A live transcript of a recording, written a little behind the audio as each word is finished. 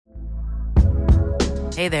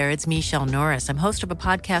Hey there, it's Michelle Norris. I'm host of a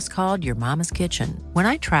podcast called Your Mama's Kitchen. When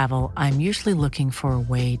I travel, I'm usually looking for a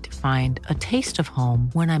way to find a taste of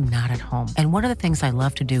home when I'm not at home. And one of the things I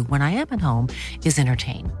love to do when I am at home is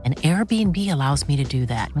entertain. And Airbnb allows me to do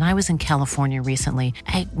that. When I was in California recently,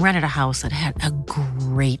 I rented a house that had a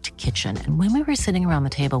great kitchen. And when we were sitting around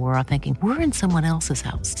the table, we were all thinking, we're in someone else's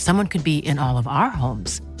house. Someone could be in all of our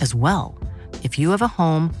homes as well. If you have a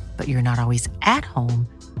home, but you're not always at home,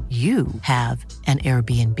 you have an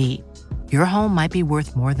Airbnb. Your home might be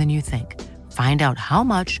worth more than you think. Find out how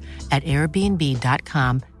much at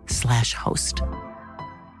airbnb.com/host.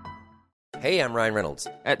 Hey, I'm Ryan Reynolds.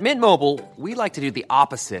 At Mint Mobile, we like to do the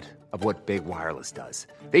opposite of what Big Wireless does.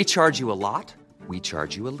 They charge you a lot, we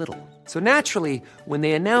charge you a little. So naturally, when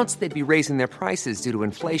they announced they'd be raising their prices due to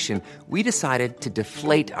inflation, we decided to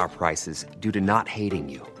deflate our prices due to not hating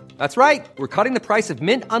you. That's right. We're cutting the price of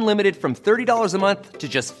Mint Unlimited from $30 a month to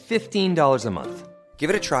just $15 a month.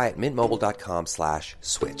 Give it a try at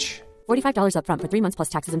mintmobile.com/switch. $45 up front for 3 months plus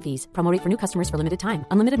taxes and fees. Promo rate for new customers for limited time.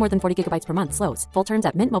 Unlimited more than 40 gigabytes per month. Slows full terms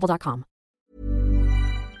at mintmobile.com.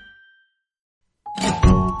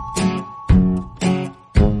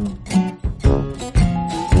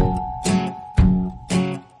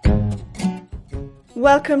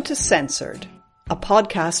 Welcome to Censored, a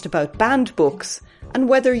podcast about banned books and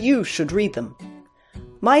whether you should read them.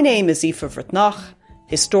 My name is Aoife Bhreathnach,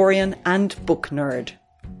 historian and book nerd.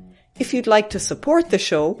 If you'd like to support the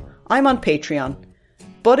show, I'm on Patreon,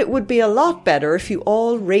 but it would be a lot better if you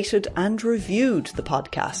all rated and reviewed the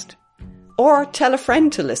podcast. Or tell a friend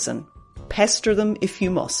to listen. Pester them if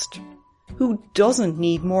you must. Who doesn't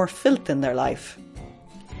need more filth in their life?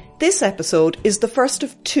 This episode is the first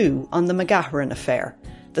of two on the McGahern affair,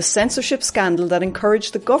 the censorship scandal that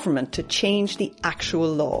encouraged the government to change the actual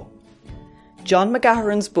law. John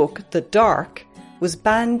McGahern's book, The Dark, was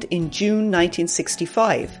banned in June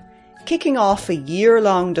 1965, kicking off a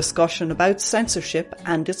year-long discussion about censorship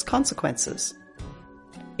and its consequences.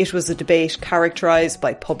 It was a debate characterised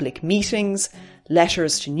by public meetings,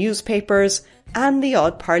 letters to newspapers, and the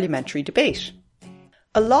odd parliamentary debate.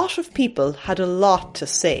 A lot of people had a lot to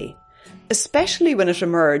say, especially when it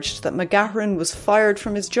emerged that McGahern was fired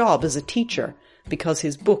from his job as a teacher because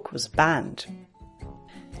his book was banned.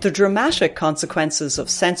 The dramatic consequences of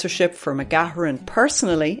censorship for McGahern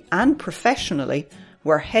personally and professionally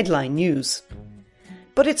were headline news.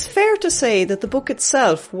 But it's fair to say that the book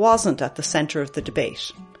itself wasn't at the centre of the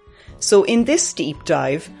debate. So in this deep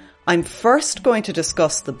dive, I'm first going to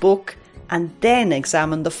discuss the book and then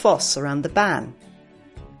examine the fuss around the ban.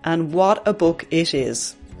 And what a book it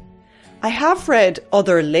is. I have read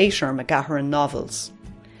other later McGahern novels.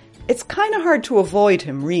 It's kind of hard to avoid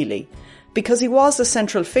him, really, because he was a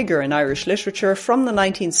central figure in Irish literature from the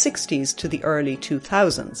 1960s to the early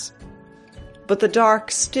 2000s. But The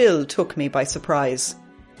Dark still took me by surprise.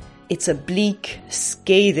 It's a bleak,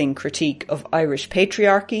 scathing critique of Irish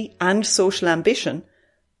patriarchy and social ambition,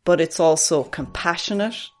 but it's also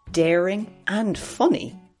compassionate, daring, and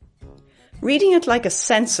funny. Reading it like a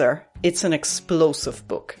censor, it's an explosive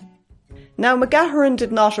book. Now, McGahern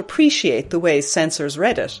did not appreciate the way censors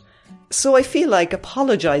read it, so I feel like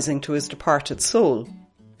apologising to his departed soul.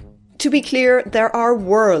 To be clear, there are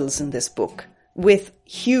worlds in this book, with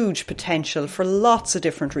huge potential for lots of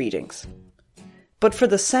different readings. But for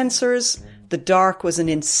the censors, The Dark was an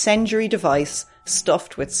incendiary device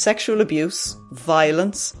stuffed with sexual abuse,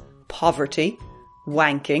 violence, poverty,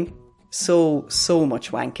 wanking, so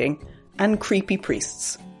much wanking, and creepy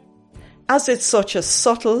priests. As it's such a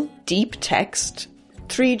subtle, deep text,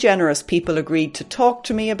 3 generous people agreed to talk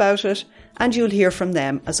to me about it, and you'll hear from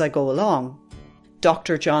them as I go along.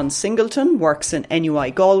 Dr. John Singleton works in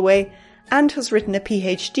NUI Galway and has written a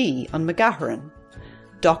PhD on McGahern.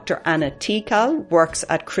 Dr. Anna Tikal works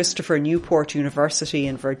at Christopher Newport University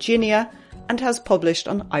in Virginia and has published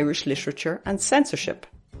on Irish literature and censorship.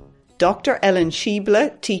 Dr. Ellen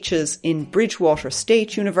Schieble teaches in Bridgewater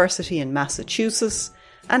State University in Massachusetts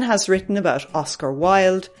and has written about Oscar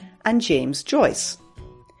Wilde and James Joyce.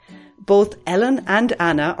 Both Ellen and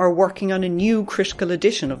Anna are working on a new critical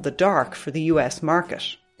edition of The Dark for the US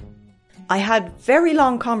market. I had very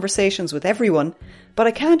long conversations with everyone, but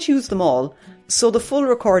I can't use them all, so the full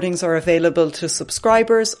recordings are available to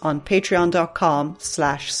subscribers on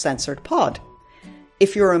patreon.com/censoredpod.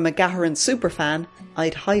 If you're a McGahern superfan,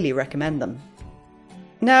 I'd highly recommend them.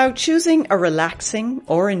 Now, choosing a relaxing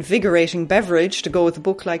or invigorating beverage to go with a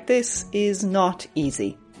book like this is not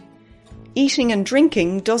easy. Eating and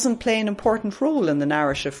drinking doesn't play an important role in the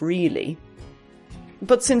narrative, really.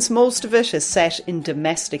 But since most of it is set in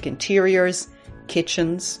domestic interiors,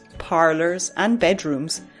 kitchens, parlours and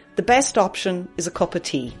bedrooms, The best option is a cup of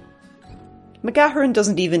tea. McGahern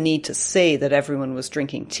doesn't even need to say that everyone was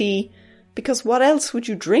drinking tea, because what else would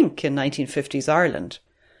you drink in 1950s Ireland?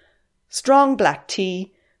 Strong black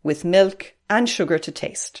tea with milk and sugar to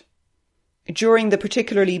taste. During the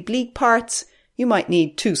particularly bleak parts, you might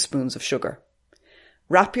need 2 spoons of sugar.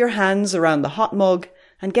 Wrap your hands around the hot mug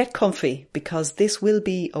and get comfy, because this will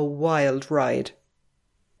be a wild ride.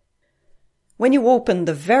 When you open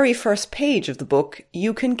the very first page of the book,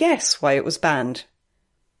 you can guess why it was banned.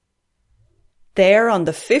 There on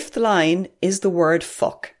the 5th line is the word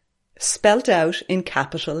fuck, spelt out in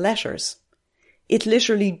capital letters. It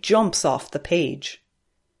literally jumps off the page.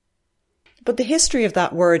 But the history of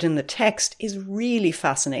that word in the text is really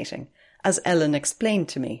fascinating, as Ellen explained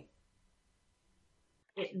to me.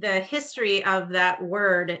 The history of that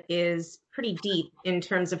word is pretty deep in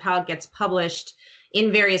terms of how it gets published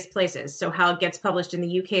in various places. So how it gets published in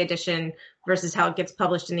the UK edition versus how it gets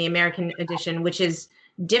published in the American edition, which is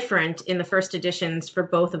different in the first editions for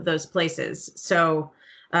both of those places. So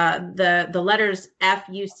the letters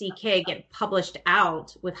F-U-C-K get published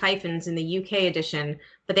out with hyphens in the UK edition,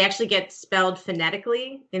 but they actually get spelled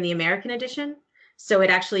phonetically in the American edition. So it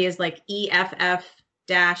actually is like EFF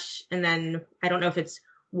dash, and then I don't know if it's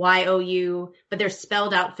YOU, but they're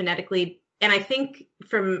spelled out phonetically. And I think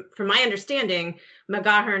from my understanding,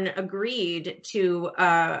 McGahern agreed to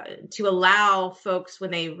allow folks, when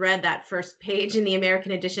they read that first page in the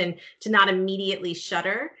American edition, to not immediately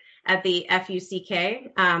shudder at the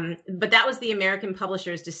F-U-C-K. But that was the American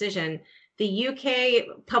publisher's decision. The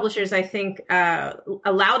UK publishers, I think,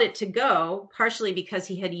 allowed it to go, partially because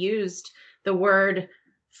he had used the word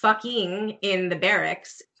fucking in the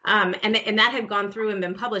barracks. And that had gone through and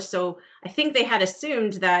been published. So I think they had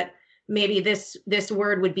assumed that maybe this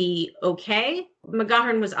word would be okay.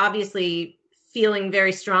 McGahern was obviously feeling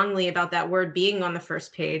very strongly about that word being on the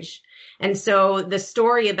first page. And so the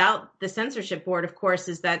story about the censorship board, of course,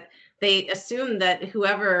 is that they assumed that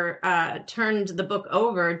whoever turned the book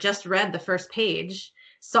over just read the first page,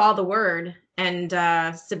 saw the word, and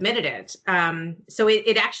submitted it. So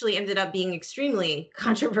it actually ended up being extremely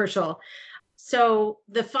controversial. So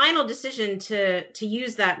the final decision to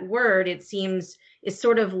use that word, it seems, is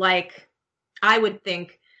sort of like, I would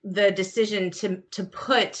think, the decision to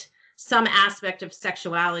put some aspect of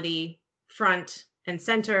sexuality front and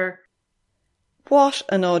center. What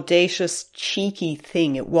an audacious, cheeky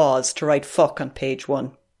thing it was to write fuck on page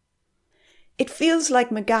 1. It feels like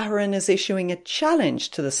McGahern is issuing a challenge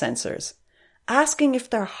to the censors, asking if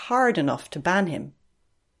they're hard enough to ban him.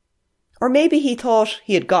 Or maybe he thought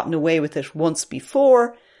he had gotten away with it once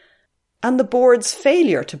before, and the board's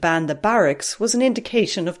failure to ban the barracks was an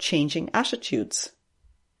indication of changing attitudes.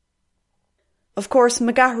 Of course,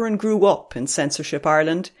 McGahern grew up in censorship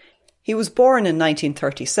Ireland. He was born in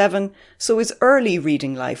 1937, so his early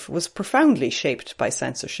reading life was profoundly shaped by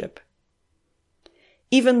censorship.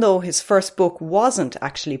 Even though his first book wasn't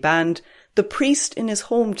actually banned, the priest in his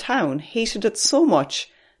hometown hated it so much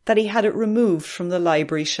that he had it removed from the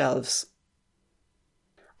library shelves.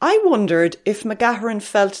 I wondered if McGahern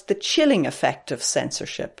felt the chilling effect of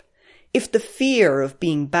censorship, if the fear of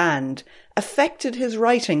being banned affected his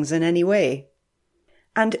writings in any way.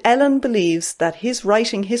 And Ellen believes that his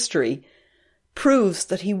writing history proves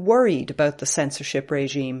that he worried about the censorship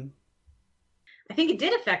regime. I think it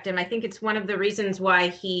did affect him. I think it's one of the reasons why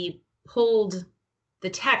he pulled the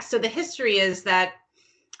text. So the history is that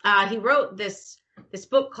he wrote this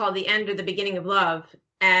book called The End or the Beginning of Love,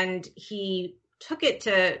 and he took it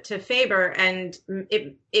to Faber, and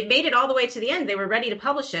it made it all the way to the end. They were ready to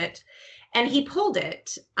publish it, and he pulled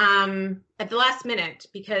it at the last minute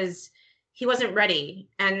because he wasn't ready.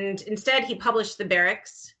 And instead he published The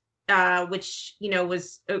Barracks, which,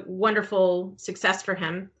 was a wonderful success for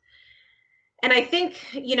him. And I think,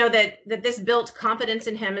 that this built confidence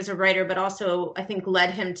in him as a writer, but also I think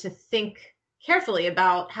led him to think carefully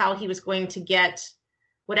about how he was going to get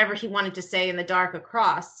whatever he wanted to say in the dark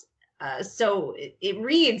across. So it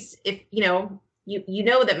reads, if you know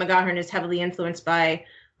that McGahern is heavily influenced by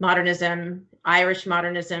modernism, Irish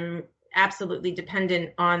modernism, absolutely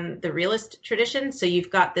dependent on the realist tradition. So you've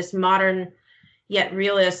got this modern yet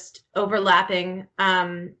realist overlapping,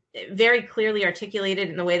 very clearly articulated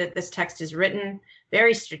in the way that this text is written,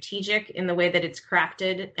 very strategic in the way that it's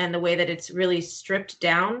crafted and the way that it's really stripped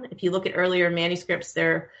down. If you look at earlier manuscripts,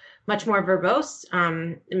 they're much more verbose.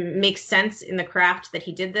 It makes sense in the craft that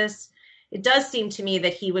he did this. It does seem to me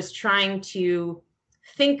that he was trying to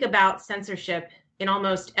think about censorship in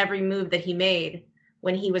almost every move that he made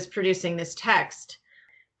when he was producing this text.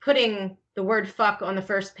 Putting the word fuck on the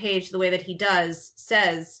first page the way that he does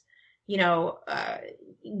says,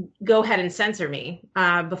 go ahead and censor me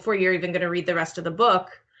before you're even going to read the rest of the book,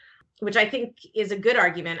 which I think is a good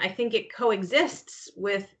argument. I think it coexists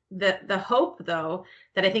with the hope, though,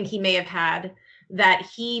 that I think he may have had, that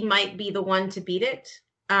he might be the one to beat it,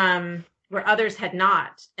 where others had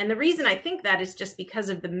not. And the reason I think that is just because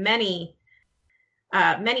of the many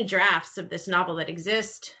drafts of this novel that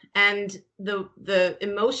exist, and the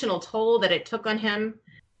emotional toll that it took on him.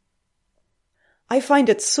 I find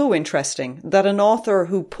it so interesting that an author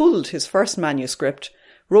who pulled his first manuscript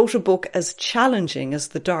wrote a book as challenging as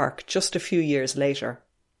The Dark just a few years later.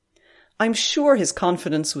 I'm sure his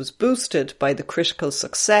confidence was boosted by the critical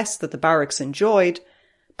success that The Barracks enjoyed,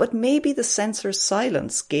 but maybe the censor's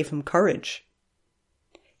silence gave him courage.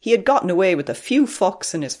 He had gotten away with a few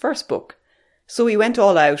fucks in his first book, so he went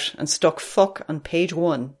all out and stuck fuck on page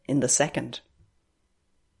 1 in the second.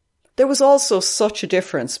 There was also such a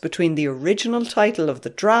difference between the original title of the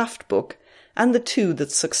draft book and the two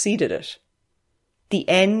that succeeded it. The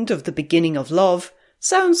End of the Beginning of Love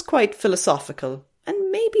sounds quite philosophical and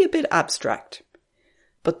maybe a bit abstract.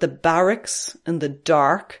 But The Barracks and The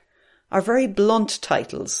Dark are very blunt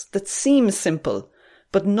titles that seem simple,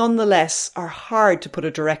 but nonetheless are hard to put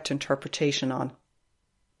a direct interpretation on.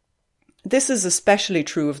 This is especially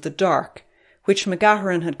true of The Dark, which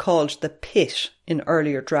McGahern had called the Pit in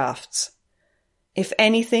earlier drafts. If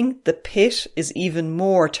anything, the Pit is even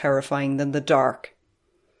more terrifying than The Dark.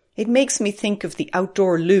 It makes me think of the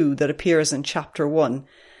outdoor loo that appears in Chapter 1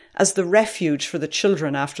 as the refuge for the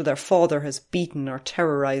children after their father has beaten or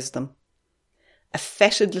terrorised them. A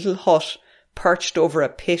fetid little hut perched over a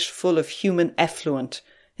pit full of human effluent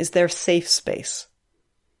is their safe space.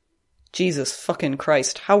 Jesus fucking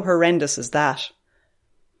Christ, how horrendous is that?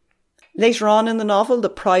 Later on in the novel, the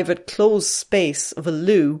private closed space of a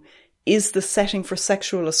loo is the setting for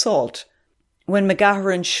sexual assault, when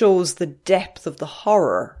McGahern shows the depth of the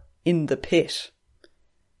horror in the pit.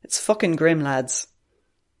 It's fucking grim, lads.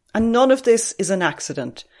 And none of this is an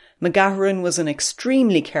accident. McGahern was an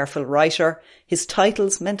extremely careful writer. His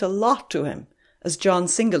titles meant a lot to him, as John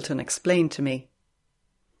Singleton explained to me.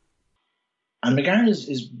 And McGahern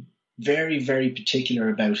is very, very particular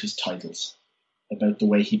about his titles, about the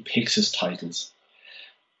way he picks his titles.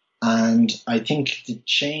 And I think the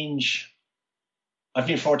change, I've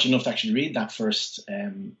been fortunate enough to actually read that first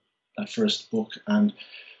book, and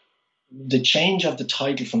the change of the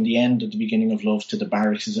title from The End of the Beginning of Love to The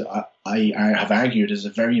Barracks is, I have argued, is a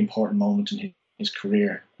very important moment in his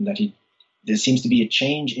career, and that there seems to be a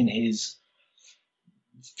change in his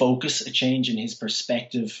focus, a change in his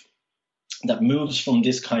perspective that moves from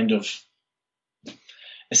this kind of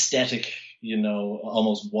aesthetic,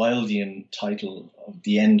 almost Wildian title of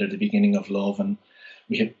The End or the Beginning of Love, and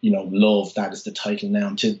we have, love, that is the title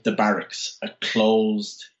now, to The Barracks, a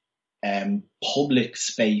closed public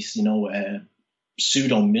space, a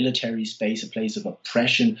pseudo-military space, a place of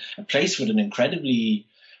oppression, a place with an incredibly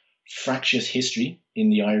fractious history in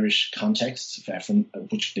the Irish context, from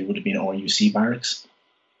which they would have been RUC barracks.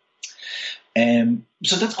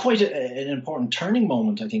 So that's quite an important turning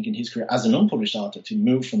moment, I think, in his career as an unpublished author, to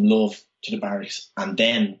move from Love to The Barracks and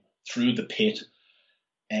then through the Pit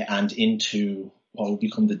and into what will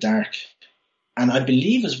become The Dark. And I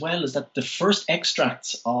believe as well is that the first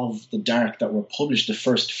extracts of The Dark that were published, the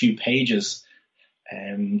first few pages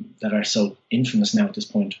that are so infamous now at this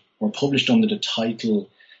point, were published under the title,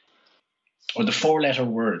 or the four-letter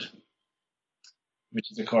word,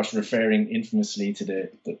 which is, of course, referring infamously to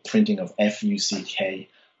the printing of F-U-C-K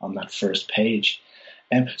on that first page.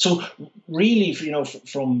 So really,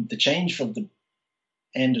 from the change from The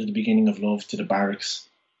End of the Beginning of Love to The Barracks,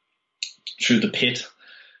 through the Pit,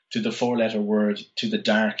 to the four-letter word, to The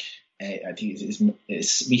Dark, I think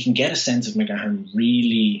we can get a sense of McGahern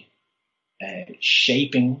really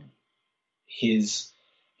shaping his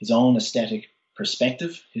own aesthetic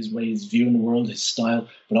perspective, his way he's viewing the world, his style,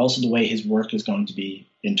 but also the way his work is going to be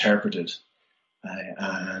interpreted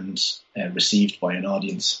and received by an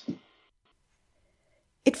audience.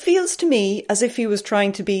 It feels to me as if he was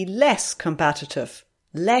trying to be less combative,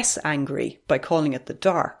 less angry by calling it The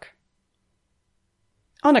Dark.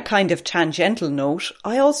 On a kind of tangential note,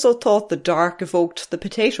 I also thought The Dark evoked the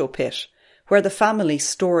potato pit, where the family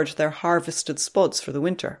stored their harvested spuds for the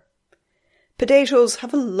winter. Potatoes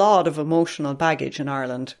have a lot of emotional baggage in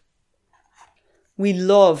Ireland. We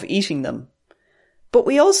love eating them, but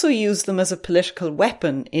we also use them as a political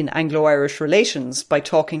weapon in Anglo-Irish relations by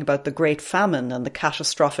talking about the Great Famine and the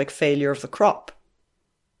catastrophic failure of the crop.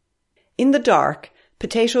 In The Dark,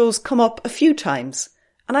 potatoes come up a few times,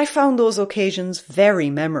 and I found those occasions very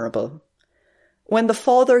memorable. When the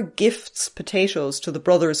father gifts potatoes to the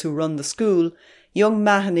brothers who run the school, young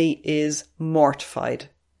Mahony is mortified.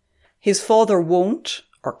 His father won't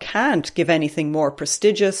or can't give anything more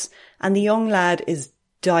prestigious, and the young lad is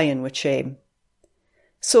dying with shame.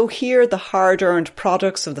 So here the hard-earned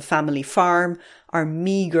products of the family farm are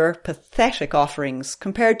meagre, pathetic offerings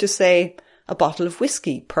compared to, say, a bottle of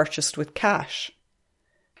whiskey purchased with cash.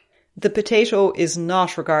 The potato is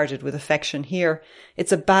not regarded with affection here.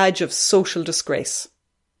 It's a badge of social disgrace.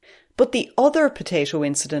 But the other potato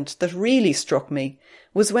incident that really struck me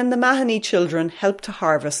was when the Mahony children helped to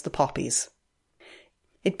harvest the poppies.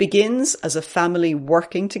 It begins as a family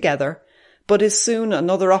working together, but is soon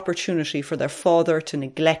another opportunity for their father to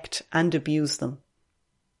neglect and abuse them.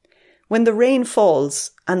 When the rain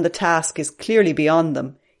falls and the task is clearly beyond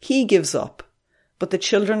them, he gives up, but the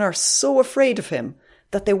children are so afraid of him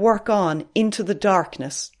that they work on into the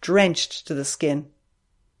darkness, drenched to the skin.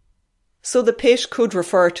 So the pit could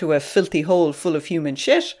refer to a filthy hole full of human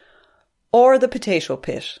shit, or the potato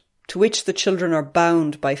pit, to which the children are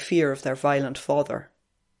bound by fear of their violent father.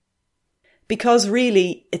 Because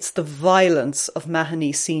really, it's the violence of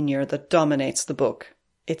Mahony Sr. that dominates the book.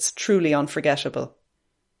 It's truly unforgettable.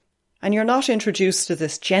 And you're not introduced to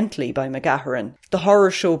this gently by McGaharon. The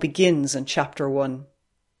horror show begins in chapter 1.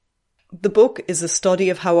 The book is a study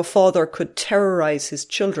of how a father could terrorise his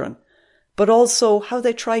children, but also how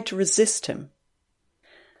they tried to resist him.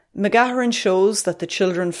 McGaharon shows that the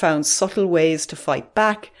children found subtle ways to fight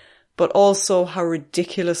back, but also how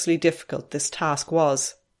ridiculously difficult this task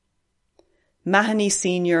was. Mahony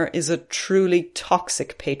Sr. is a truly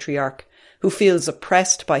toxic patriarch who feels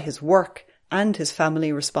oppressed by his work and his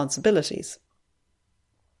family responsibilities.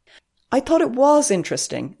 I thought it was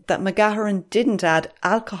interesting that McGaharon didn't add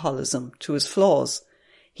alcoholism to his flaws.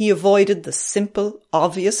 He avoided the simple,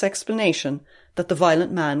 obvious explanation that the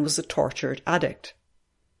violent man was a tortured addict.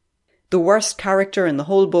 The worst character in the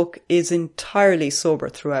whole book is entirely sober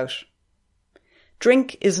throughout.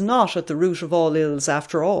 Drink is not at the root of all ills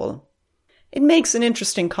after all. It makes an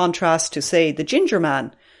interesting contrast to, say, The Ginger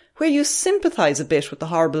Man, where you sympathise a bit with the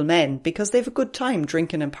horrible men because they've a good time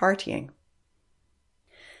drinking and partying.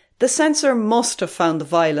 The censor must have found the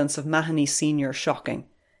violence of Mahony Sr. shocking.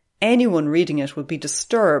 Anyone reading it would be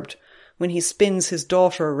disturbed when he spins his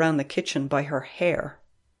daughter around the kitchen by her hair.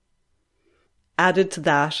 Added to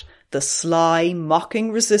that, the sly,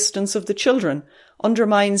 mocking resistance of the children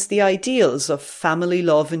undermines the ideals of family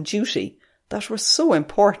love and duty that were so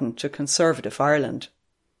important to conservative Ireland.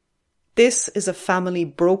 This is a family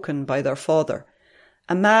broken by their father,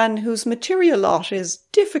 a man whose material lot is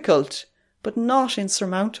difficult but not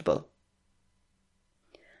insurmountable.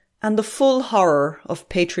 And the full horror of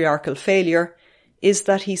patriarchal failure is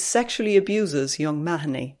that he sexually abuses young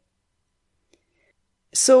Mahony.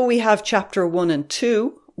 So we have chapter 1 and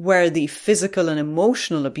 2, where the physical and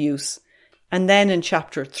emotional abuse, and then in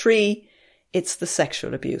chapter 3, it's the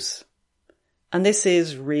sexual abuse. And this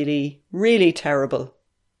is really, really terrible.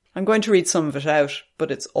 I'm going to read some of it out, but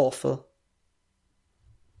it's awful.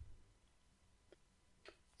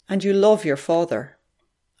 And you love your father.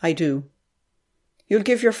 I do. You'll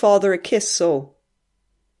give your father a kiss, so.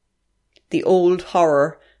 The old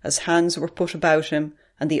horror as hands were put about him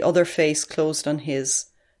and the other face closed on his,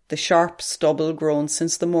 the sharp stubble grown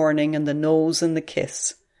since the morning and the nose and the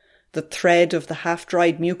kiss, the thread of the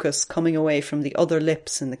half-dried mucus coming away from the other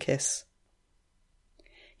lips in the kiss.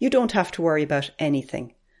 You don't have to worry about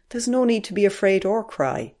anything. There's no need to be afraid or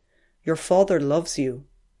cry. Your father loves you.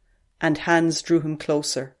 And hands drew him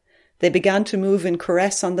closer. They began to move in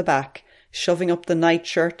caress on the back, shoving up the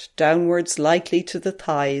nightshirt downwards lightly to the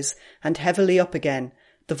thighs and heavily up again,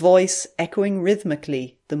 the voice echoing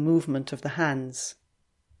rhythmically the movement of the hands.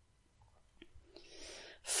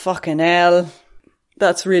 Fucking hell.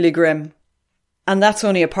 That's really grim. And that's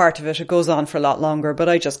only a part of it. It goes on for a lot longer, but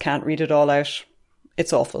I just can't read it all out.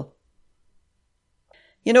 It's awful.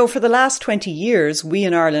 You know, for the last 20 years, we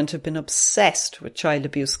in Ireland have been obsessed with child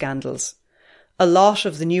abuse scandals. A lot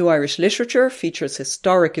of the new Irish literature features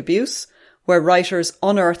historic abuse, where writers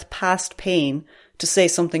unearth past pain to say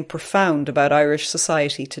something profound about Irish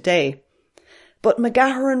society today. But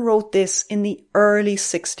McGaharon wrote this in the early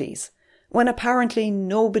 60s, when apparently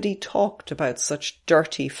nobody talked about such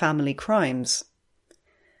dirty family crimes.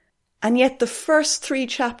 And yet the first 3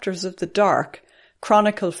 chapters of The Dark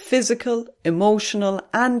chronicle physical, emotional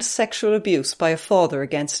and sexual abuse by a father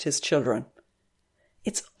against his children.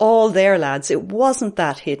 It's all there, lads. It wasn't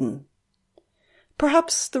that hidden.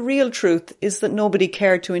 Perhaps the real truth is that nobody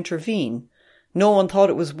cared to intervene. No one thought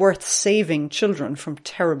it was worth saving children from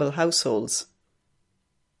terrible households.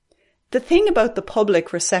 The thing about the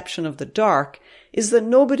public reception of The Dark is that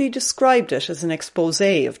nobody described it as an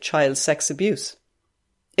exposé of child sex abuse.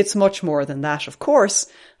 It's much more than that, of course.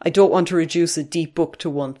 I don't want to reduce a deep book to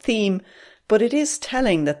one theme, but it is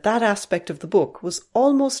telling that that aspect of the book was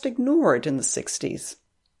almost ignored in the 60s.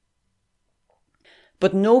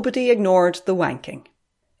 But nobody ignored the wanking.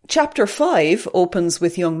 Chapter 5 opens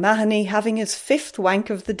with young Mahony having his 5th wank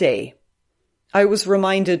of the day. I was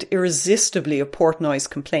reminded irresistibly of Portnoy's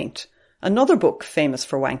Complaint, another book famous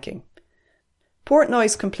for wanking.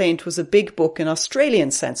 Portnoy's Complaint was a big book in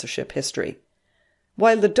Australian censorship history,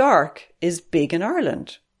 while The Dark is big in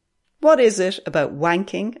Ireland. What is it about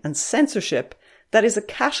wanking and censorship that is a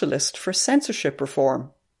catalyst for censorship reform?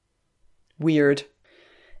 Weird.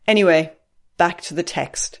 Anyway, back to the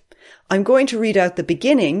text. I'm going to read out the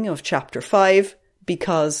beginning of chapter 5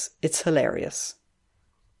 because it's hilarious.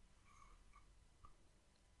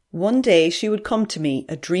 One day she would come to me,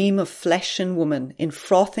 a dream of flesh and woman, in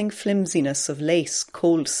frothing flimsiness of lace,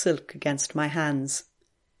 cold silk against my hands.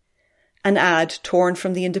 An ad torn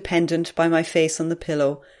from the Independent by my face on the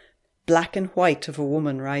pillow, black and white of a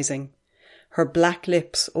woman rising. Her black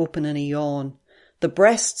lips open in a yawn. The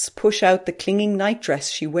breasts push out the clinging nightdress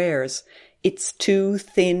she wears. Its 2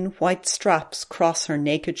 thin white straps cross her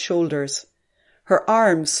naked shoulders. Her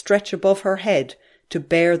arms stretch above her head to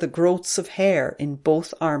bare the growths of hair in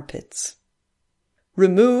both armpits.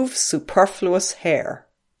 Remove superfluous hair.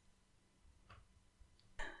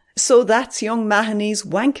 So that's young Mahony's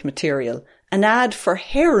wank material, an ad for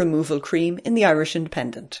hair removal cream in the Irish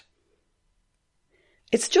Independent.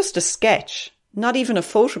 It's just a sketch, not even a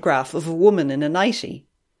photograph of a woman in a nightie.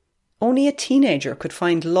 Only a teenager could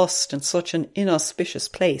find lust in such an inauspicious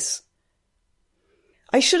place.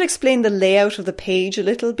 I should explain the layout of the page a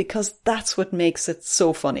little because that's what makes it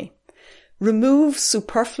so funny. Remove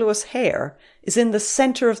superfluous hair is in the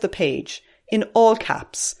centre of the page, in all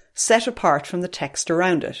caps, set apart from the text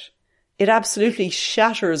around it. It absolutely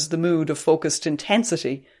shatters the mood of focused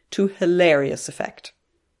intensity to hilarious effect.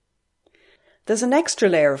 There's an extra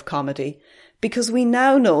layer of comedy because we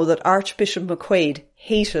now know that Archbishop McQuaid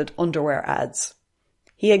hated underwear ads.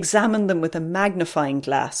 He examined them with a magnifying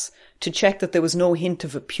glass to check that there was no hint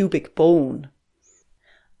of a pubic bone.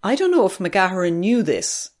 I don't know if McGaharon knew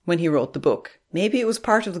this when he wrote the book. Maybe it was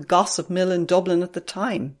part of the gossip mill in Dublin at the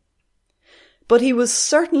time. But he was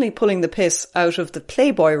certainly pulling the piss out of the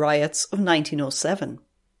Playboy riots of 1907.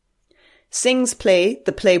 Synge's play,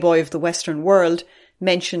 The Playboy of the Western World,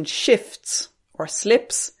 mentioned shifts or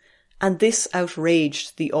slips, and this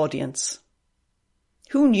outraged the audience.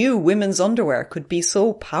 Who knew women's underwear could be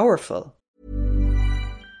so powerful?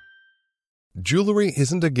 Jewelry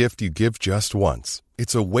isn't a gift you give just once.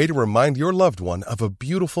 It's a way to remind your loved one of a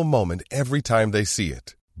beautiful moment every time they see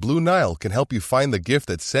it. Blue Nile can help you find the gift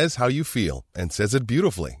that says how you feel and says it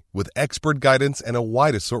beautifully, with expert guidance and a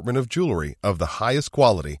wide assortment of jewelry of the highest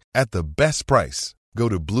quality at the best price. Go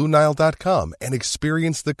to BlueNile.com and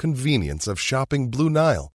experience the convenience of shopping Blue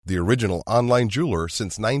Nile, the original online jeweler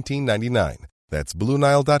since 1999. That's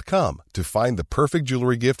BlueNile.com to find the perfect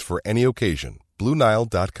jewelry gift for any occasion.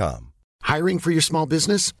 BlueNile.com. Hiring for your small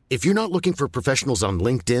business? If you're not looking for professionals on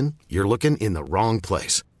LinkedIn, you're looking in the wrong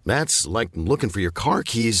place. That's like looking for your car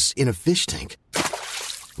keys in a fish tank.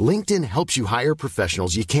 LinkedIn helps you hire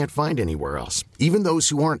professionals you can't find anywhere else, even those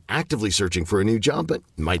who aren't actively searching for a new job but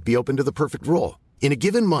might be open to the perfect role. In a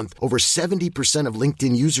given month, over 70% of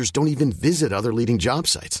LinkedIn users don't even visit other leading job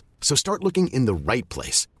sites. So start looking in the right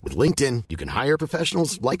place. With LinkedIn, you can hire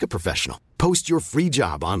professionals like a professional. Post your free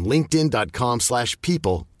job on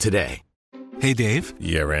linkedin.com/people today. Hey, Dave.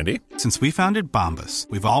 Yeah, Randy. Since we founded Bombas,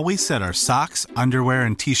 we've always said our socks, underwear,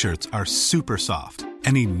 and T-shirts are super soft.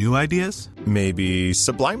 Any new ideas? Maybe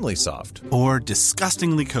sublimely soft. Or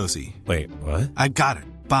disgustingly cozy. Wait, what? I got it.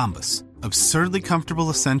 Bombas. Absurdly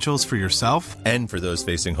comfortable essentials for yourself And for those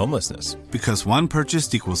facing homelessness. Because one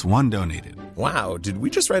purchased equals one donated. Wow, did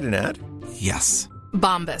we just write an ad? Yes.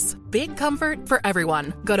 Bombas. Big comfort for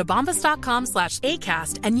everyone. Go to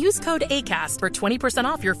bombas.com/ACAST and use code ACAST for 20%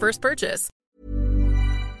 off your first purchase.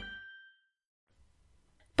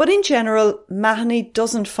 But in general, Mahony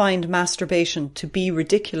doesn't find masturbation to be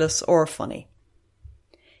ridiculous or funny.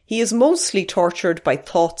 He is mostly tortured by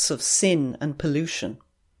thoughts of sin and pollution.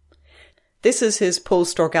 This is his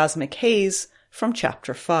post-orgasmic haze from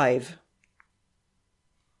chapter 5.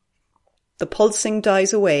 The pulsing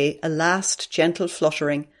dies away, a last gentle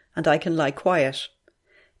fluttering, and I can lie quiet.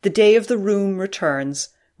 The day of the room returns,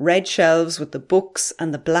 red shelves with the books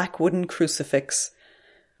and the black wooden crucifix,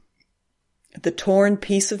 the torn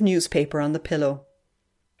piece of newspaper on the pillow.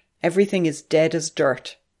 Everything is dead as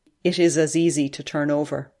dirt. It is as easy to turn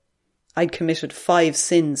over. I'd committed 5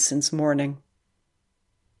 sins since morning.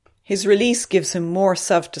 His release gives him more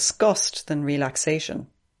self-disgust than relaxation.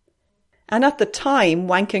 And at the time,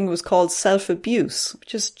 wanking was called self-abuse,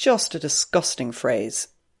 which is just a disgusting phrase.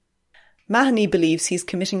 Mahony believes he's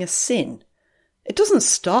committing a sin. It doesn't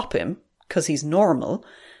stop him, because he's normal,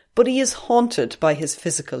 but he is haunted by his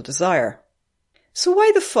physical desire. So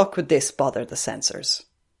why the fuck would this bother the censors?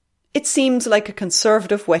 It seems like a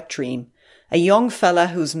conservative wet dream, a young fella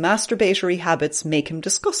whose masturbatory habits make him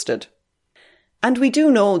disgusted. And we do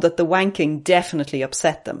know that the wanking definitely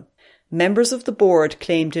upset them. Members of the board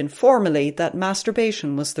claimed informally that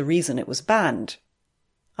masturbation was the reason it was banned.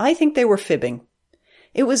 I think they were fibbing.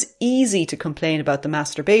 It was easy to complain about the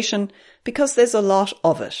masturbation because there's a lot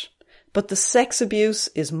of it, but the sex abuse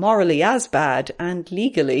is morally as bad and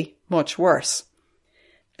legally much worse.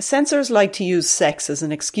 Censors like to use sex as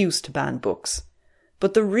an excuse to ban books,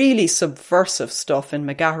 but the really subversive stuff in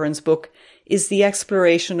McGahern's book is the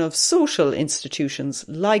exploration of social institutions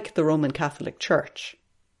like the Roman Catholic Church.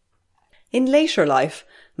 In later life,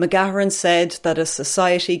 McGahern said that a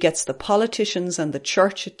society gets the politicians and the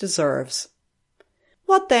church it deserves.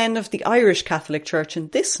 What then of the Irish Catholic Church in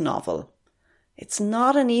this novel? It's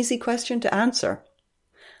not an easy question to answer.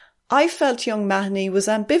 I felt young Mahony was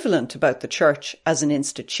ambivalent about the church as an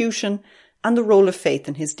institution and the role of faith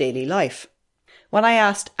in his daily life. When I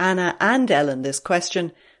asked Anna and Ellen this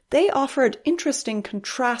question, they offered interesting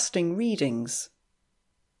contrasting readings.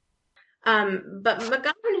 But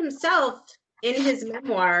McGahern himself, in his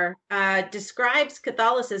memoir, describes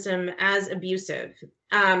Catholicism as abusive.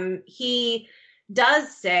 He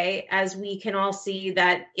does say, as we can all see,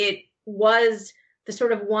 that it was the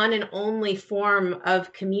sort of one and only form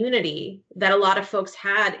of community that a lot of folks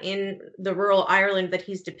had in the rural Ireland that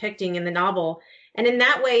he's depicting in the novel. And in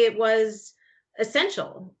that way, it was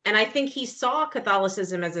essential. And I think he saw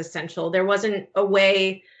Catholicism as essential. There wasn't a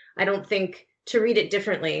way, I don't think, to read it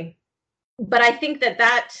differently. But I think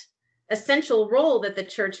that essential role that the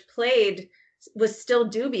church played was still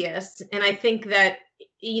dubious. And I think that,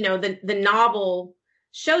 you know, the novel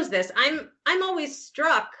shows this. I'm always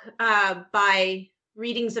struck by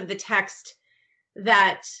readings of the text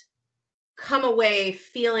that come away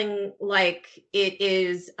feeling like it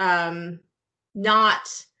is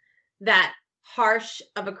not that harsh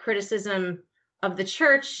of a criticism of the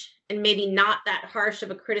church, and maybe not that harsh of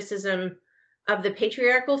a criticism of the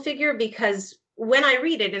patriarchal figure, because when I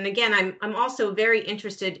read it, and again, I'm also very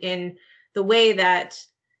interested in the way that,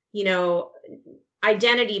 you know,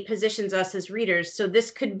 identity positions us as readers. So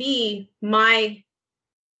this could be my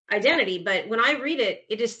identity, but when I read it,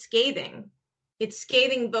 it is scathing. It's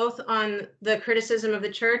scathing both on the criticism of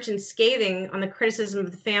the church and scathing on the criticism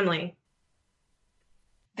of the family.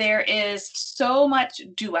 There is so much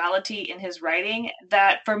duality in his writing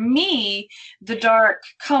that for me, The Dark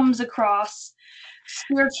comes across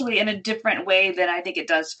spiritually in a different way than I think it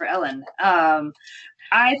does for Ellen.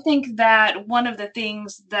 I think that one of the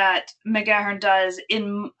things that McGahern does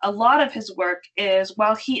in a lot of his work is,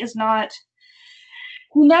 while he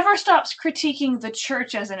never stops critiquing the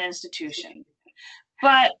church as an institution,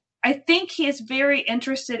 but I think he is very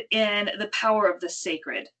interested in the power of the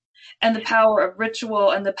sacred and the power of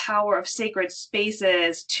ritual and the power of sacred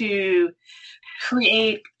spaces to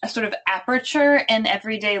create a sort of aperture in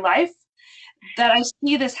everyday life. That I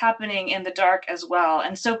see this happening in The Dark as well.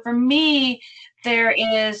 And so for me, there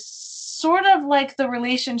is sort of like the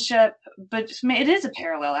relationship, but it is a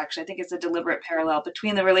parallel, actually. I think it's a deliberate parallel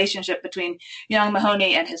between the relationship between young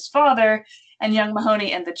Mahony and his father and young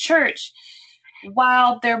Mahony and the church.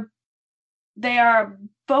 While they are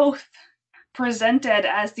both presented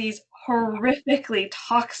as these horrifically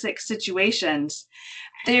toxic situations,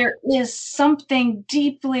 there is something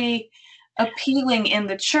deeply appealing in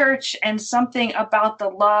the church and something about the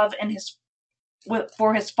love and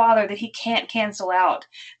for his father that he can't cancel out,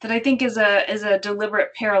 that I think is a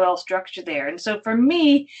deliberate parallel structure there. And so for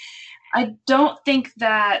me, I don't think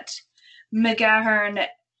that McGahern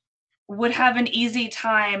would have an easy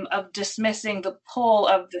time of dismissing the pull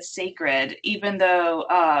of the sacred, even though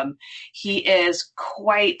he is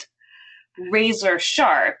quite razor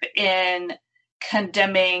sharp in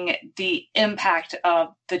condemning the impact of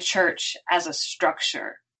the church as a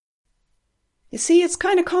structure. You see, it's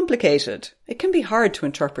kind of complicated. It can be hard to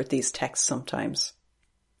interpret these texts sometimes.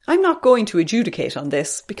 I'm not going to adjudicate on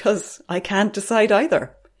this because I can't decide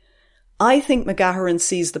either. I think McGahern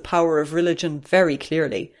sees the power of religion very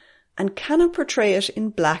clearly and cannot portray it in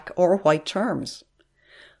black or white terms.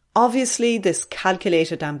 Obviously, this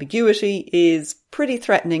calculated ambiguity is pretty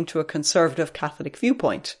threatening to a conservative Catholic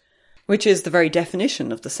viewpoint, which is the very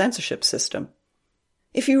definition of the censorship system.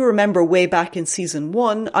 If you remember way back in season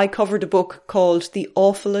 1, I covered a book called The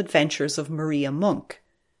Awful Adventures of Maria Monk.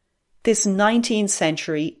 This 19th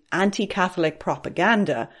century anti-Catholic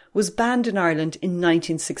propaganda was banned in Ireland in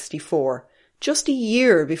 1964, just a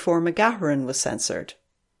year before McGahern was censored.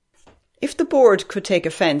 If the board could take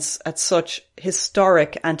offence at such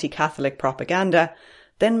historic anti-Catholic propaganda,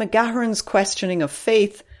 then McGahern's questioning of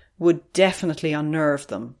faith would definitely unnerve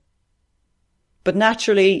them. But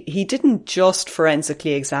naturally, he didn't just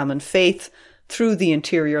forensically examine faith through the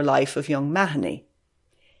interior life of young Mahony.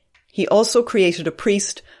 He also created a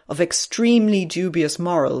priest of extremely dubious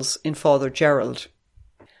morals in Father Gerald.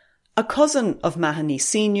 A cousin of Mahony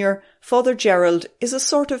Sr., Father Gerald is a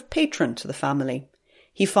sort of patron to the family.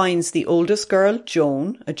 He finds the oldest girl,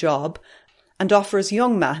 Joan, a job, and offers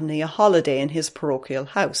young Mahony a holiday in his parochial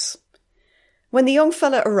house. When the young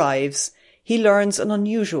fella arrives, he learns an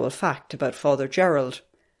unusual fact about Father Gerald.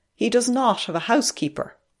 He does not have a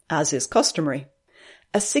housekeeper, as is customary.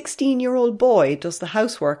 A 16-year-old boy does the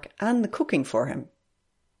housework and the cooking for him.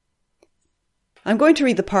 I'm going to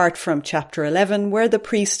read the part from chapter 11 where the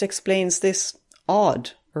priest explains this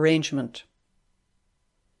odd arrangement.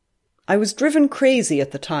 I was driven crazy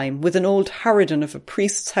at the time with an old harridan of a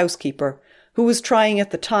priest's housekeeper who was trying at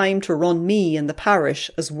the time to run me and the parish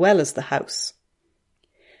as well as the house.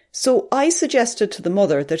 So I suggested to the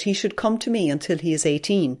mother that he should come to me until he is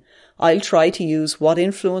 18. I'll try to use what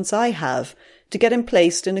influence I have to get him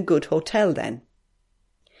placed in a good hotel then.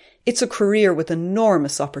 It's a career with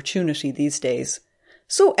enormous opportunity these days,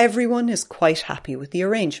 so everyone is quite happy with the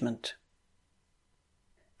arrangement.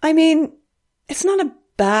 I mean, it's not a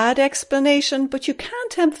bad explanation, but you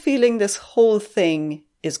can't help feeling this whole thing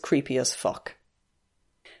is creepy as fuck.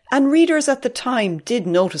 And readers at the time did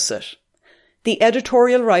notice it. The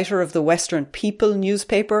editorial writer of the Western People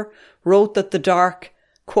newspaper wrote that the dark,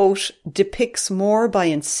 quote, depicts more by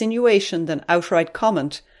insinuation than outright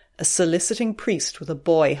comment a soliciting priest with a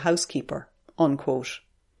boy housekeeper, unquote.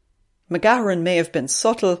 McGahern may have been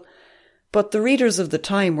subtle, but the readers of the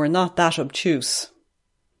time were not that obtuse.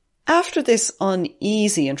 After this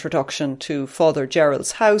uneasy introduction to Father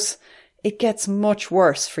Gerald's house, it gets much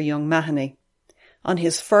worse for young Mahony. On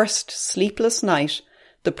his first sleepless night,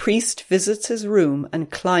 the priest visits his room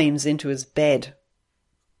and climbs into his bed.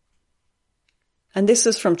 And this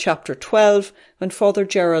is from chapter 12, when Father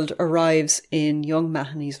Gerald arrives in young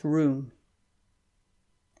Mahony's room.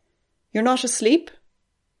 You're not asleep?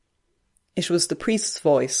 It was the priest's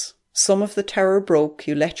voice. Some of the terror broke.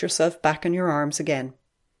 You let yourself back in your arms again.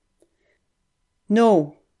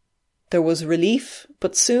 No. There was relief,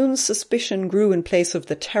 but soon suspicion grew in place of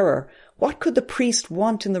the terror. What could the priest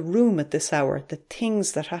want in the room at this hour? The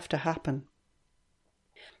things that have to happen.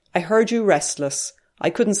 I heard you restless. I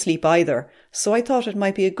couldn't sleep either, so I thought it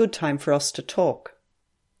might be a good time for us to talk.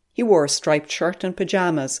 He wore a striped shirt and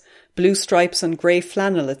pyjamas, blue stripes and grey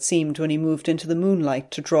flannel it seemed when he moved into the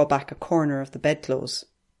moonlight to draw back a corner of the bedclothes.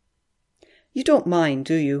 You don't mind,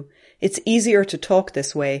 do you? It's easier to talk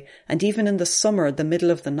this way, and even in the summer the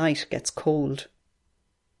middle of the night gets cold.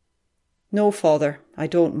 No, Father, I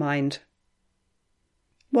don't mind.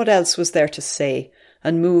 What else was there to say,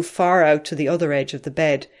 and move far out to the other edge of the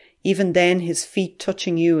bed, even then his feet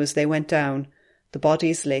touching you as they went down. The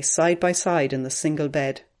bodies lay side by side in the single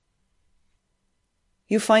bed.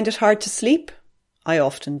 You find it hard to sleep? I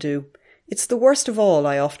often do. It's the worst of all,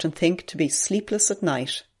 I often think, to be sleepless at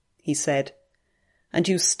night, he said. And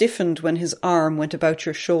you stiffened when his arm went about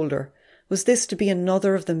your shoulder. Was this to be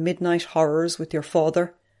another of the midnight horrors with your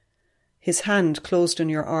father? His hand closed on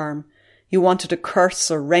your arm. You wanted to curse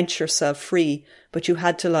or wrench yourself free, but you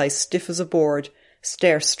had to lie stiff as a board,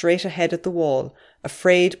 stare straight ahead at the wall,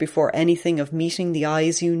 afraid before anything of meeting the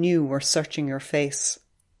eyes you knew were searching your face.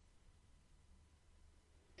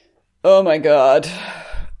 Oh my God.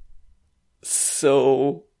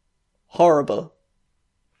 So horrible.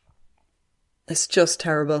 It's just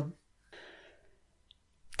terrible.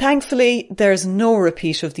 Thankfully, there's no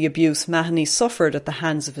repeat of the abuse Mahony suffered at the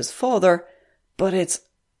hands of his father, but it's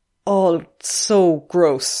all so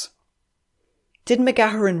gross. Did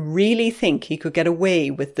McGahern really think he could get away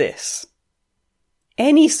with this?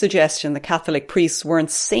 Any suggestion the Catholic priests weren't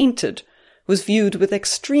sainted was viewed with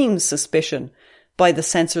extreme suspicion by the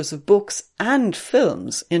censors of books and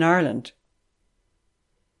films in Ireland.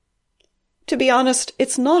 To be honest,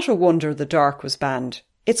 it's not a wonder The Dark was banned.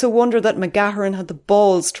 It's a wonder that McGahern had the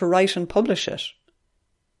balls to write and publish it.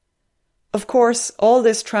 Of course, all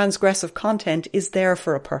this transgressive content is there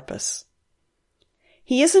for a purpose.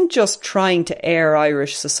 He isn't just trying to air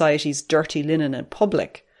Irish society's dirty linen in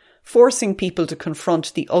public, forcing people to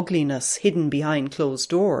confront the ugliness hidden behind closed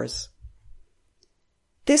doors.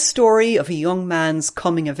 This story of a young man's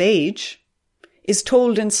coming of age is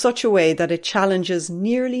told in such a way that it challenges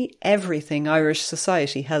nearly everything Irish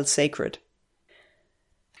society held sacred.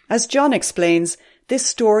 As John explains, this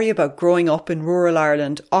story about growing up in rural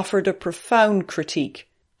Ireland offered a profound critique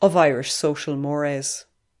of Irish social mores.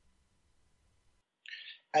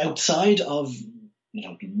 Outside of,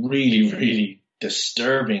 really, really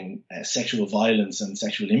disturbing sexual violence and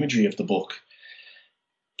sexual imagery of the book,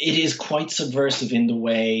 it is quite subversive in the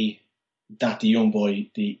way that the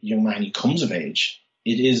young man, he comes of age.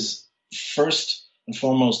 It is first and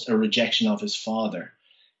foremost a rejection of his father,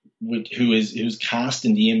 who's cast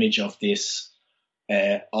in the image of this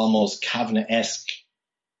almost Kavanagh-esque,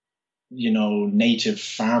 native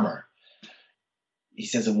farmer. He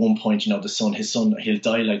says at one point, his son, he'll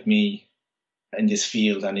die like me in this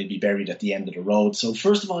field and he'll be buried at the end of the road. So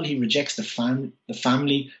first of all, he rejects the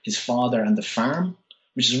family, his father and the farm,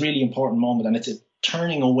 which is a really important moment. And it's a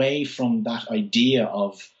turning away from that idea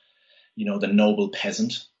of, the noble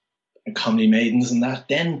peasant and comely maidens and that.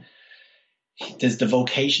 Then there's the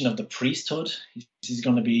vocation of the priesthood. He's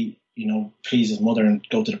going to be, please his mother and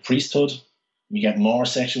go to the priesthood. We get more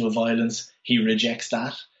sexual violence. He rejects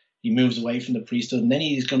that. He moves away from the priesthood, and then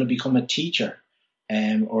he's going to become a teacher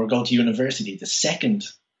or go to university, the second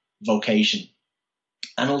vocation.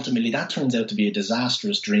 And ultimately that turns out to be a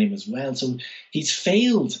disastrous dream as well. So he's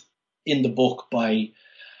failed in the book by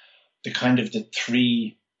the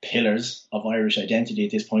three pillars of Irish identity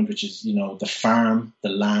at this point, which is, the farm, the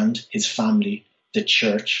land, his family, the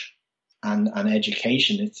church, and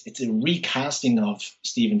education. It's a recasting of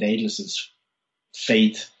Stephen Daedalus'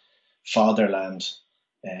 faith, fatherland,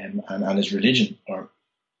 and his religion,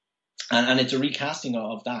 and it's a recasting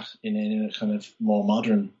of that in a kind of more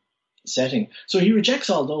modern setting. So he rejects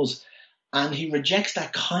all those, and he rejects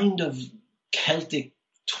that kind of Celtic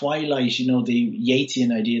twilight, the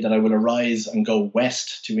Yeatsian idea that I will arise and go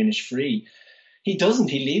west to Innisfree. He doesn't.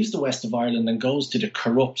 He leaves the west of Ireland and goes to the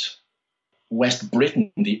corrupt West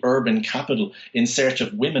Britain, the urban capital, in search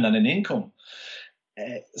of women and an income.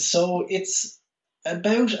 So it's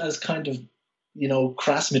about as kind of,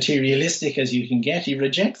 crass materialistic as you can get. He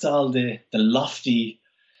rejects all the lofty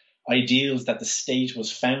ideals that the state was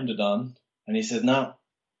founded on. And he says, no,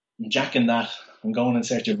 I'm jacking that. I'm going in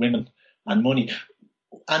search of women and money.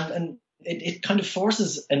 And it kind of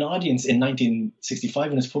forces an audience in 1965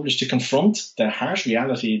 when it's published to confront the harsh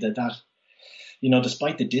reality that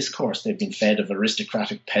despite the discourse they've been fed of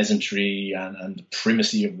aristocratic peasantry and the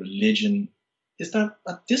primacy of religion, is that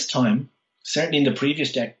at this time, certainly in the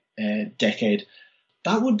previous decade,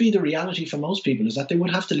 that would be the reality for most people, is that they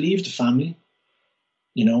would have to leave the family.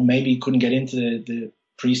 Maybe couldn't get into the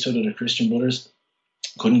priesthood or the Christian Brothers,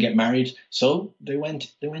 couldn't get married. So they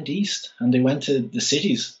went east and they went to the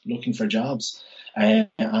cities looking for jobs and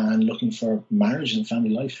looking for marriage and family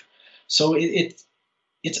life. So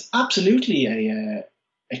it's absolutely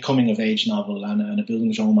a coming of age novel and a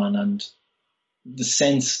Bildungsroman, and the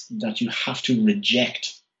sense that you have to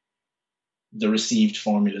reject the received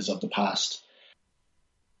formulas of the past.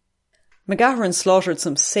 McGahern slaughtered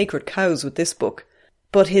some sacred cows with this book,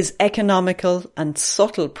 but his economical and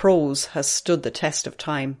subtle prose has stood the test of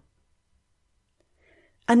time.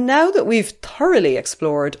 And now that we've thoroughly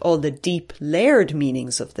explored all the deep, layered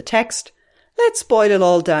meanings of the text, let's boil it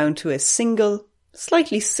all down to a single,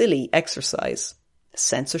 slightly silly exercise.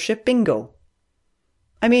 Censorship bingo.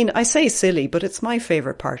 I mean, I say silly, but it's my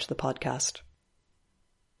favourite part of the podcast.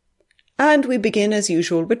 And we begin as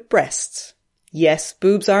usual with breasts. Yes,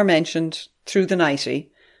 boobs are mentioned through the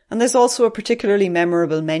nightie, and there's also a particularly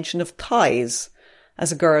memorable mention of thighs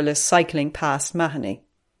as a girl is cycling past Mahony.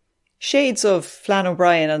 Shades of Flann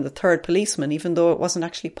O'Brien and the Third Policeman, even though it wasn't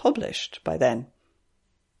actually published by then.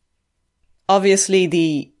 Obviously,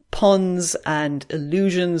 the puns and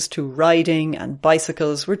allusions to riding and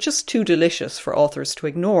bicycles were just too delicious for authors to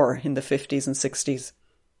ignore in the 50s and 60s.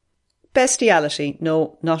 Bestiality,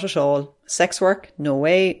 no, not at all. Sex work, no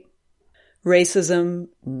way. Racism,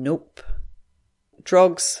 nope.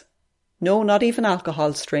 Drugs, no, not even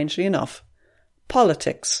alcohol, strangely enough.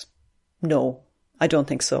 Politics, no, I don't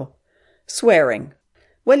think so. Swearing,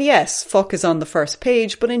 well yes, fuck is on the first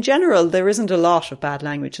page, but in general there isn't a lot of bad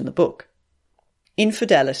language in the book.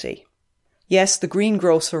 Infidelity. Yes, the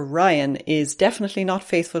greengrocer Ryan is definitely not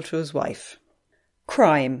faithful to his wife.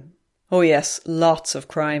 Crime. Oh yes, lots of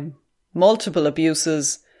crime. Multiple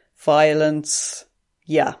abuses, violence,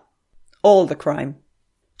 yeah, all the crime.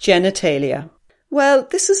 Genitalia. Well,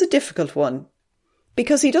 this is a difficult one,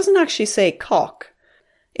 because he doesn't actually say cock.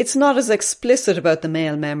 It's not as explicit about the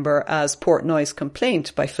male member as Portnoy's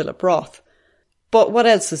Complaint by Philip Roth, But what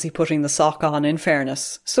else is he putting the sock on, in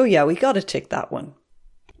fairness? So yeah, we gotta tick that one.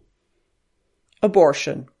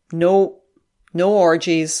 Abortion. No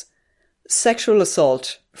orgies. Sexual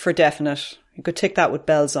assault, for definite. You could tick that with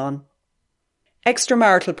bells on.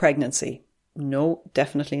 Extramarital pregnancy. No,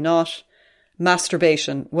 definitely not.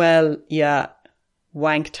 Masturbation. Well, yeah,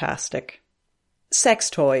 wanktastic. Sex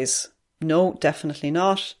toys. No, definitely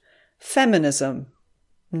not. Feminism.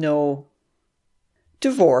 No.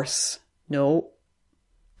 Divorce. No.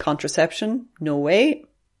 Contraception. No way.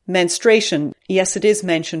 Menstruation. Yes, it is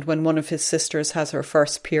mentioned when one of his sisters has her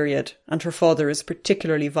first period, and her father is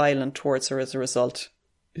particularly violent towards her as a result.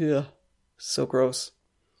 Ugh, so gross.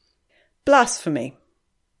 Blasphemy.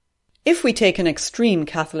 If we take an extreme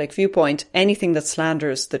Catholic viewpoint, anything that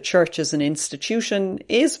slanders the church as an institution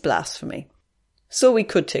is blasphemy. So we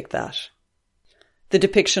could tick that. The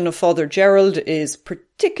depiction of Father Gerald is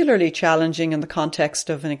particularly challenging in the context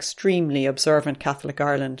of an extremely observant Catholic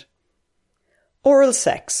Ireland. Oral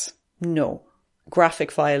sex. No.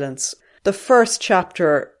 Graphic violence. The first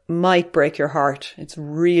chapter might break your heart. It's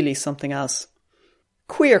really something else.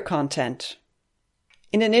 Queer content.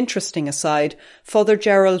 In an interesting aside, Father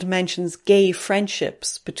Gerald mentions gay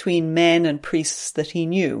friendships between men and priests that he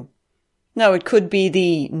knew. Now, it could be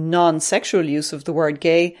the non-sexual use of the word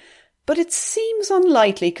gay, but it seems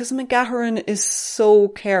unlikely because McGahern is so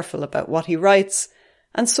careful about what he writes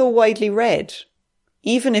and so widely read.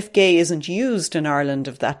 Even if gay isn't used in Ireland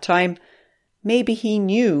of that time, maybe he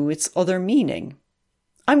knew its other meaning.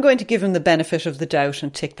 I'm going to give him the benefit of the doubt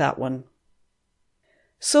and tick that one.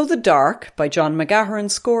 So The Dark by John McGahern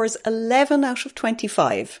scores 11 out of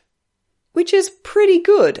 25, which is pretty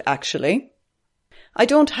good, actually. I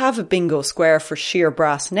don't have a bingo square for sheer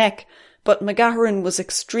brass neck, but McGahern was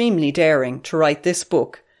extremely daring to write this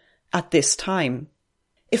book at this time.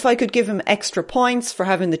 If I could give him extra points for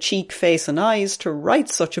having the cheek, face and eyes to write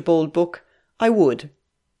such a bold book, I would.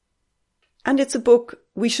 And it's a book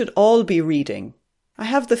we should all be reading. I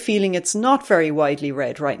have the feeling it's not very widely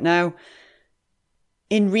read right now.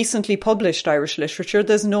 In recently published Irish literature,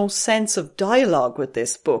 there's no sense of dialogue with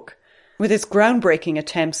this book, with its groundbreaking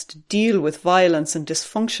attempts to deal with violence and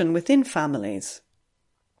dysfunction within families.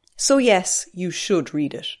 So yes, you should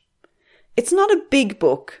read it. It's not a big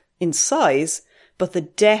book in size, but the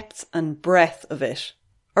depth and breadth of it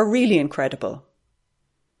are really incredible.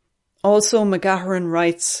 Also, McGahern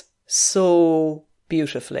writes so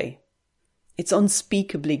beautifully. It's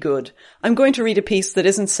unspeakably good. I'm going to read a piece that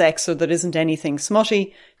isn't sex or that isn't anything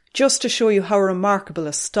smutty, just to show you how remarkable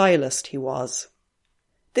a stylist he was.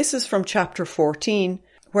 This is from chapter 14,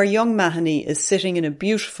 where young Mahony is sitting in a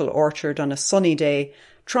beautiful orchard on a sunny day,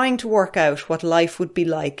 trying to work out what life would be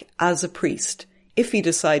like as a priest, if he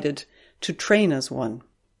decided to train as one.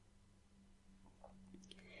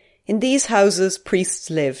 In these houses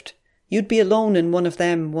priests lived. You'd be alone in one of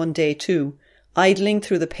them one day too, idling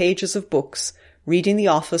through the pages of books, reading the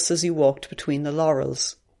office as you walked between the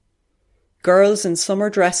laurels. Girls in summer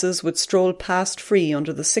dresses would stroll past free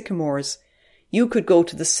under the sycamores. You could go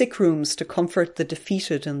to the sick rooms to comfort the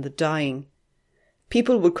defeated and the dying.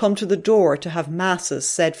 People would come to the door to have masses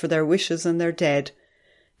said for their wishes and their dead.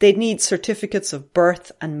 They'd need certificates of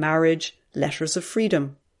birth and marriage, letters of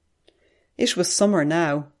freedom. It was summer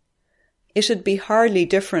now. It'd be hardly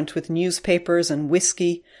different with newspapers and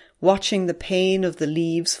whiskey, watching the pain of the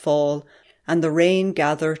leaves fall and the rain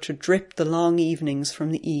gather to drip the long evenings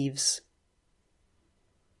from the eaves.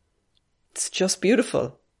 It's just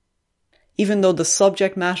beautiful. Even though the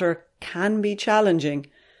subject matter can be challenging,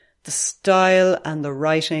 the style and the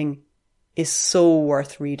writing is so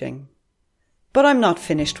worth reading. But I'm not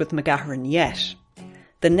finished with McGahern yet.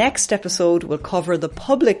 The next episode will cover the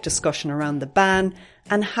public discussion around the ban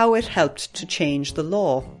and how it helped to change the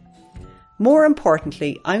law. More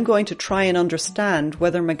importantly, I'm going to try and understand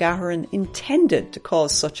whether McGahern intended to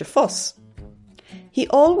cause such a fuss. He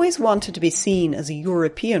always wanted to be seen as a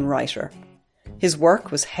European writer. His work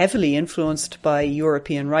was heavily influenced by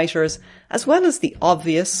European writers, as well as the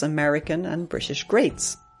obvious American and British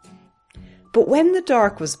greats. But when The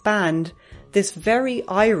Dark was banned, this very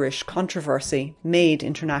Irish controversy made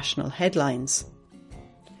international headlines.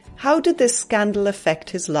 How did this scandal affect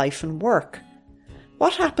his life and work?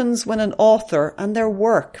 What happens when an author and their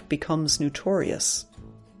work becomes notorious?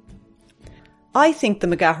 I think the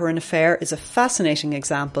McGahern affair is a fascinating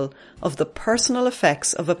example of the personal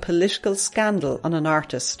effects of a political scandal on an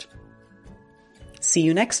artist. See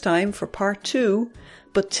you next time for part 2,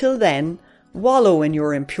 but till then, wallow in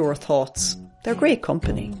your impure thoughts. They're great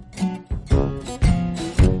company.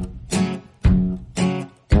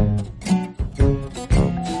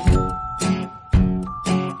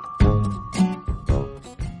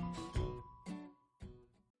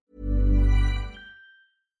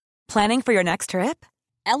 Planning for your next trip?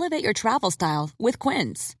 Elevate your travel style with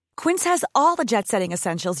Quince. Quince has all the jet-setting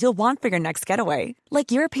essentials you'll want for your next getaway,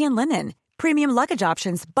 like European linen, premium luggage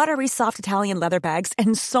options, buttery soft Italian leather bags,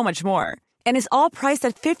 and so much more. And is all priced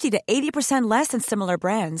at 50 to 80% less than similar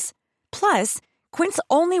brands. Plus, Quince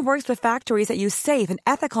only works with factories that use safe and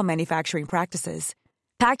ethical manufacturing practices.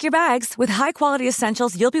 Pack your bags with high-quality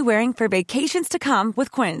essentials you'll be wearing for vacations to come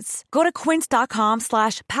with Quince. Go to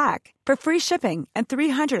quince.com/pack for free shipping and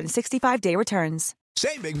 365-day returns.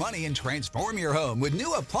 Save big money and transform your home with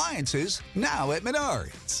new appliances now at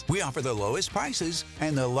Menards. We offer the lowest prices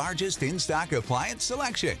and the largest in-stock appliance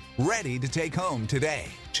selection. Ready to take home today.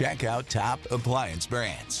 Check out top appliance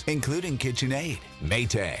brands, including KitchenAid,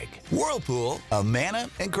 Maytag, Whirlpool, Amana,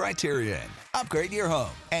 and Criterion. Upgrade your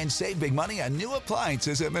home and save big money on new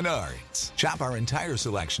appliances at Menards. Shop our entire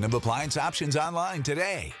selection of appliance options online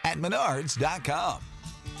today at menards.com.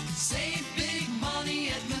 Save big